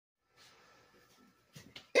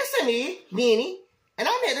me, Beanie, and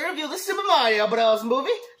I'm here to review the Super Mario Bros. Movie.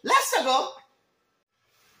 Let's go!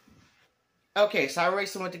 Okay, so I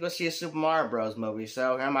recently went to go see a Super Mario Bros. Movie,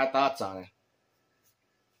 so here are my thoughts on it.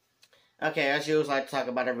 Okay, as usual, I like to talk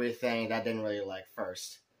about everything that I didn't really like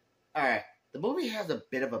first. Alright, the movie has a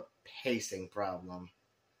bit of a pacing problem.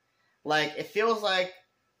 Like, it feels like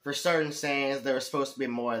for certain scenes there was supposed to be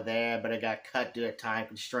more there, but it got cut due to time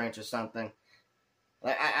constraints or something.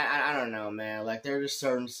 Like, I don't know, man. Like, there are just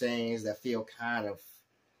certain scenes that feel kind of,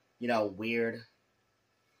 weird.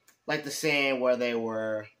 Like the scene where they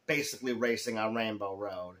were basically racing on Rainbow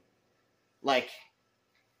Road. Like,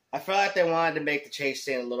 I felt like they wanted to make the chase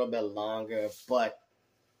scene a little bit longer, but,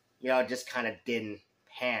 it just kind of didn't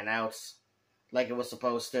pan out like it was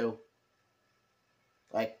supposed to.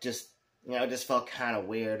 Like, just, it just felt kind of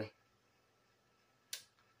weird.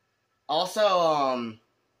 Also,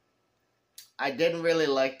 I didn't really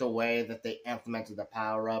like the way that they implemented the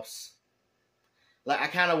power-ups. Like, I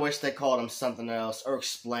kind of wish they called them something else or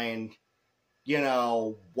explained,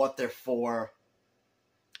 what they're for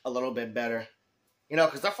a little bit better.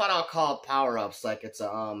 Because I thought I'll call power-ups like it's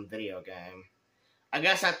a video game. I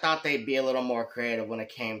guess I thought they'd be a little more creative when it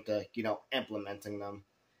came to, implementing them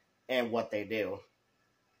and what they do.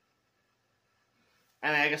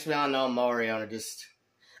 I mean, I guess we all know Mario just...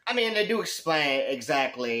 I mean, they do explain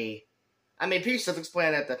exactly... I mean, Peach does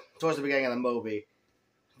explain towards the beginning of the movie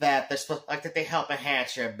that they're supposed, that they help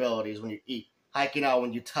enhance your abilities when you eat. Like,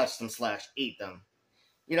 when you touch them / eat them.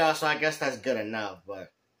 So I guess that's good enough,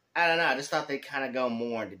 but I don't know. I just thought they'd kind of go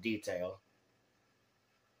more into detail.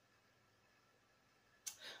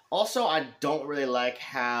 Also, I don't really like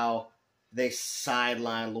how they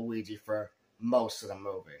sideline Luigi for most of the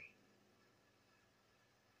movie.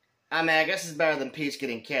 I mean, I guess it's better than Peach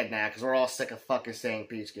getting kidnapped, because we're all sick of fucking seeing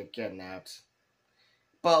Peach get kidnapped.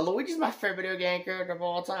 But Luigi's my favorite video game character of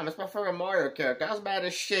all time. It's my favorite Mario character. I was mad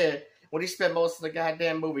as shit when he spent most of the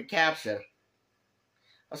goddamn movie captured.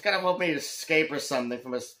 I was kind of hoping he'd escape or something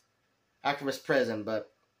from after his prison, but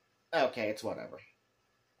okay, it's whatever.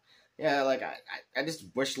 Yeah, like, I just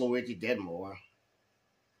wish Luigi did more.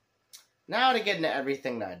 Now to get into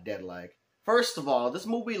everything that I did like. First of all, this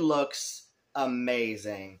movie looks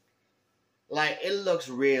amazing. Like, it looks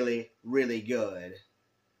really, really good.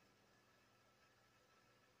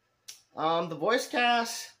 The voice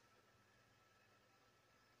cast...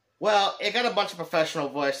 Well, it got a bunch of professional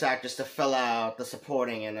voice actors to fill out the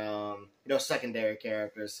supporting and, secondary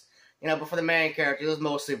characters. But for the main characters, it was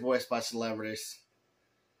mostly voiced by celebrities.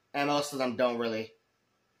 And most of them don't really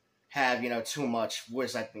have, too much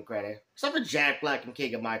voice acting credit. Except for Jack Black and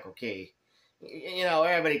Keegan-Michael Key.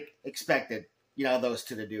 Everybody expected, those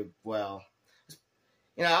two to do well.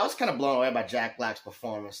 I was kind of blown away by Jack Black's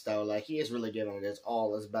performance, though. Like, he is really giving it his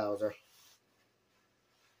all as Bowser.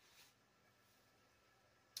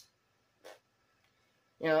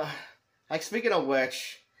 Like, speaking of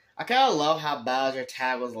which, I kind of love how Bowser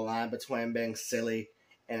tackles the line between being silly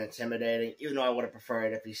and intimidating, even though I would have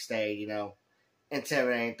preferred if he stayed,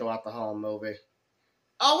 intimidating throughout the whole movie.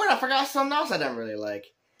 Oh, wait, I forgot something else I didn't really like.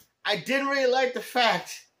 I didn't really like the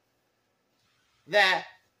fact that,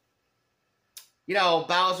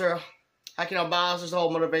 Bowser, Bowser's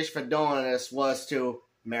whole motivation for doing this was to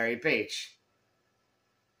marry Peach.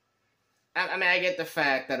 I mean, I get the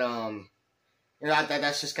fact that,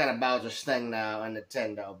 that's just kind of Bowser's thing now on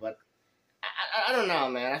Nintendo, but I don't know,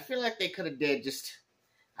 man. I feel like they could have did just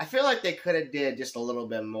a little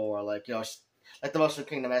bit more, like, like the Mushroom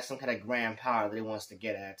Kingdom has some kind of grand power that he wants to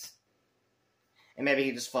get at. And maybe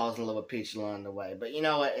he just falls in love with Peach along the way. But you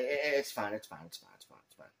know what? It's fine. It's fine.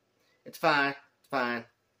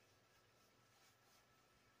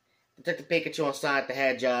 They took the Pikachu and Sonic the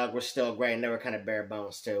Hedgehog were still great, and they were kind of bare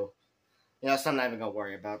bones, too. So I'm not even going to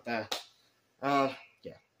worry about that. Yeah.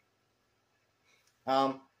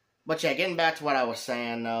 But yeah, getting back to what I was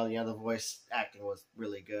saying, though, the voice acting was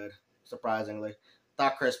really good, surprisingly.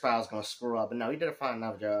 Thought Chris Pratt was going to screw up, but no, he did a fine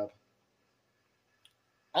enough job.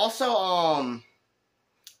 Also,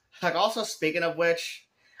 speaking of which,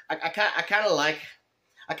 I kind of like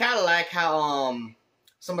how,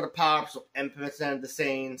 some of the power-ups were implemented into the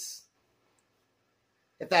scenes.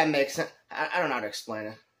 If that makes sense. I don't know how to explain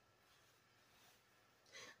it.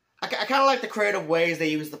 I kind of like the creative ways they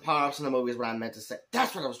use the power-ups in the movies, what I meant to say.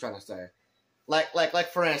 That's what I was trying to say. Like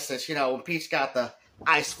for instance, when Peach got the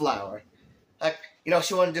ice flower. Like,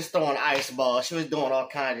 she wasn't just throwing ice balls. She was doing all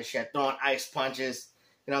kinds of shit. Throwing ice punches,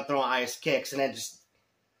 throwing ice kicks, and then just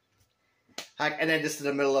in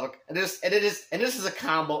the middle of it. And this is a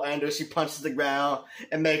combo ender. She punches the ground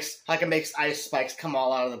and makes ice spikes come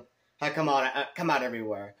all out of come out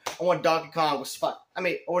everywhere. And when Donkey Kong was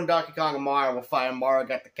when Donkey Kong and Mario were fighting, Mario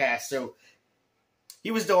got the cat suit.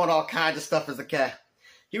 He was doing all kinds of stuff as a cat.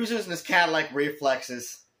 He was using his cat-like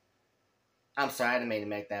reflexes. I'm sorry, I didn't mean to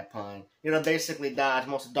make that pun. Basically dodge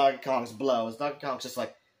most of Donkey Kong's blows. Donkey Kong's just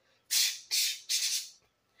like,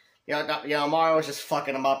 Mario was just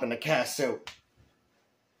fucking him up in the cat suit.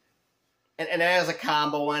 And there's a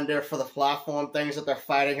combo in there for the platform things that they're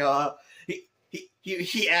fighting on.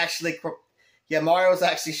 He actually, Mario's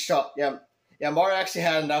actually shot. Mario actually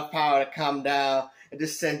had enough power to come down and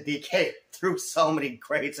just send DK through so many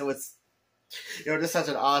grates. It was, just such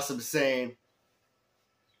an awesome scene.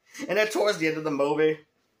 And then towards the end of the movie,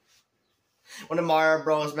 when the Mario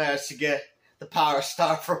Bros managed to get the Power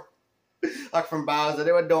Star from Bowser,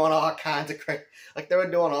 they were doing all kinds of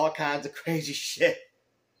crazy shit.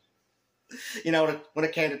 When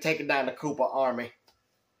it came to taking down the Koopa army.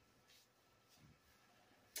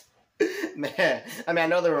 Man, I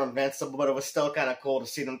know they were invincible, but it was still kind of cool to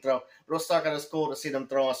see them throw. It was still kind of cool to see them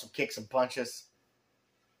throwing some kicks and punches.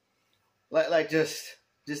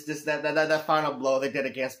 Just that final blow they did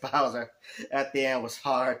against Bowser at the end was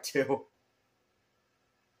hard too.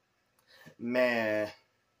 Man,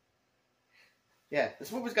 yeah,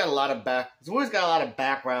 this movie's got a lot of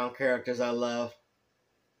background characters I love.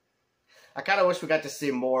 I kind of wish we got to see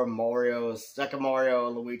more Mario's, like a Mario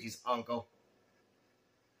and Luigi's uncle.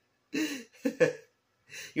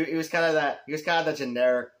 he was kind of that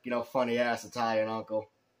generic, funny ass Italian uncle.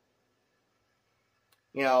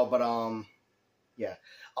 But yeah,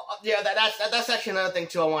 that's actually another thing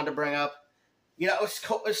too I wanted to bring up.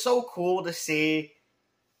 It's so cool to see,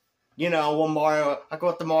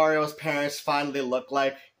 what the Mario's parents finally look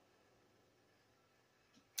like.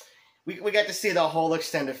 We got to see the whole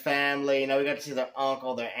extended family. We got to see their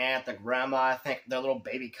uncle, their aunt, their grandma. I think their little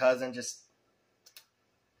baby cousin, just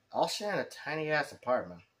all sharing a tiny ass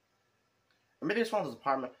apartment. Or maybe it's one of those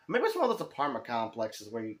apartment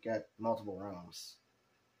complexes where you get multiple rooms.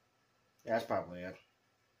 Yeah, that's probably it.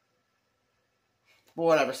 But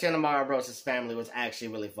whatever, seeing the Mario Bros. Family was actually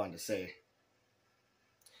really fun to see.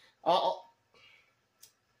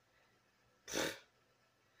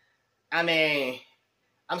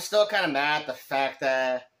 I'm still kind of mad at the fact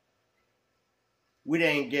that we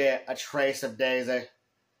didn't get a trace of Daisy.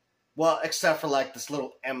 Well, except for this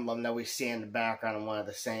little emblem that we see in the background in one of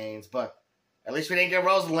the scenes. But at least we didn't get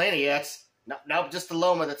Rosalina yet. Nope, just the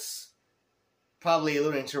Loma that's probably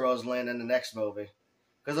alluding to Rosalina in the next movie.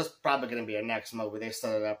 Because that's probably going to be a next movie. They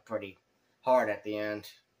set it up pretty hard at the end.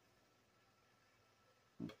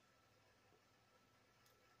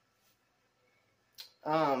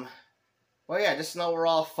 Well, yeah, just an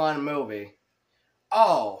overall fun movie.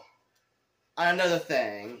 Oh, another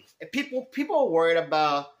thing. If people are worried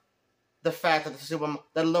about the fact that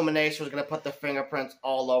that Illumination was going to put their fingerprints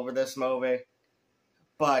all over this movie.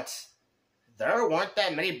 But there weren't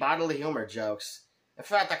that many bodily humor jokes. In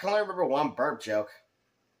fact, I can only remember one burp joke.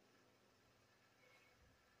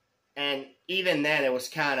 And even then, it was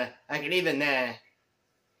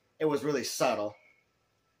it was really subtle.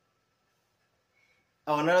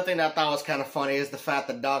 Oh, another thing that I thought was kind of funny is the fact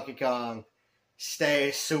that Donkey Kong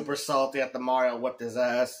stays super salty after Mario whipped his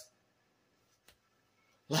ass.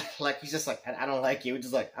 Like he's just like, I don't like you. He's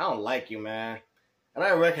just like, I don't like you, man. And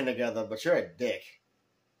I reckon together, but you're a dick.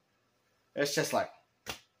 It's just like,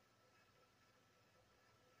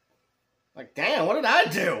 damn, what did I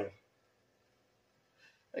do?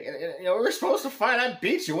 We were supposed to fight. I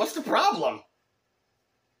beat you. What's the problem?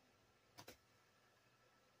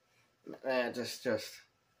 Just.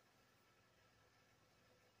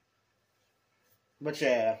 But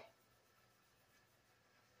yeah.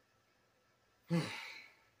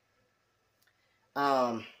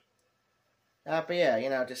 But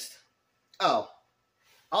yeah, just. Oh.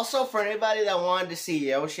 Also, for anybody that wanted to see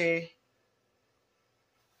Yoshi,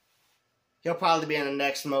 he'll probably be in the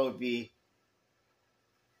next movie.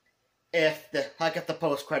 If the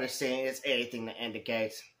post-credit scene is anything to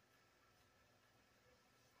indicate.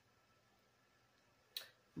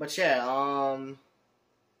 But yeah, from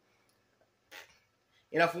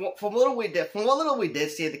what little we did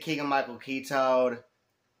see of the Keegan-Michael Key Toad,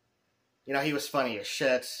 he was funny as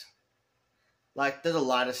shit. There's a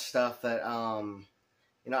lot of stuff that I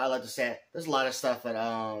like to say. There's a lot of stuff that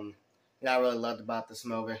I really loved about this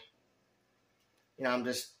movie. I'm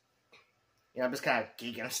just kind of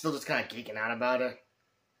geeking. I'm still just kind of geeking out about it.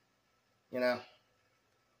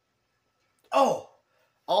 Oh!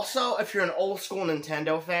 Also, if you're an old school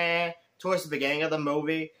Nintendo fan, towards the beginning of the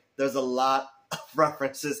movie, there's a lot of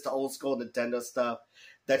references to old school Nintendo stuff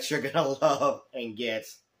that you're gonna love and get.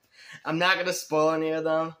 I'm not gonna spoil any of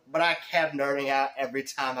them, but I kept nerding out every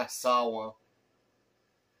time I saw one.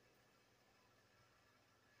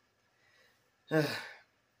 But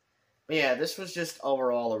yeah, this was just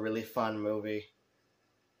overall a really fun movie.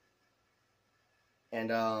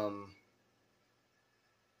 And oh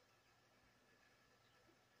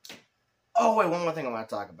wait, one more thing I want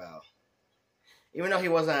to talk about. Even though he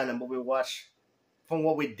wasn't in the movie, watch from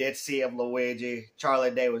what we did see of Luigi,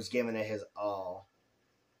 Charlie Day was giving it his all.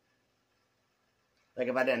 Like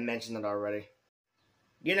if I didn't mention it already.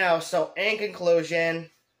 So in conclusion,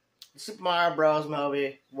 the Super Mario Bros.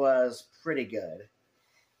 Movie was pretty good.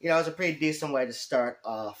 It was a pretty decent way to start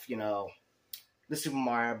off, the Super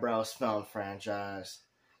Mario Bros. Film franchise.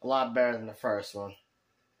 A lot better than the first one.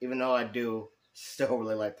 Even though I do still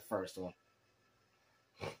really like the first one.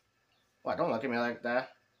 Well, don't look at me like that.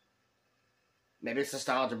 Maybe it's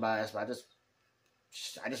nostalgia bias, but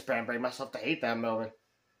I just can't bring myself to hate that movie.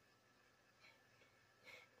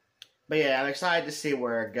 But yeah, I'm excited to see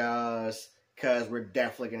where it goes, because we're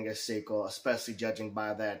definitely going to get a sequel, especially judging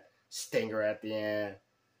by that stinger at the end.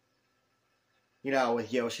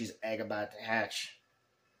 With Yoshi's egg about to hatch.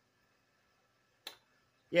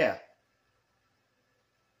 Yeah.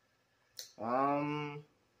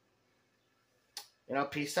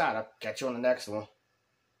 Peace out. I'll catch you on the next one.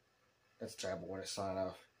 That's a terrible way to sign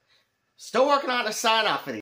off. Still working on a sign off for these.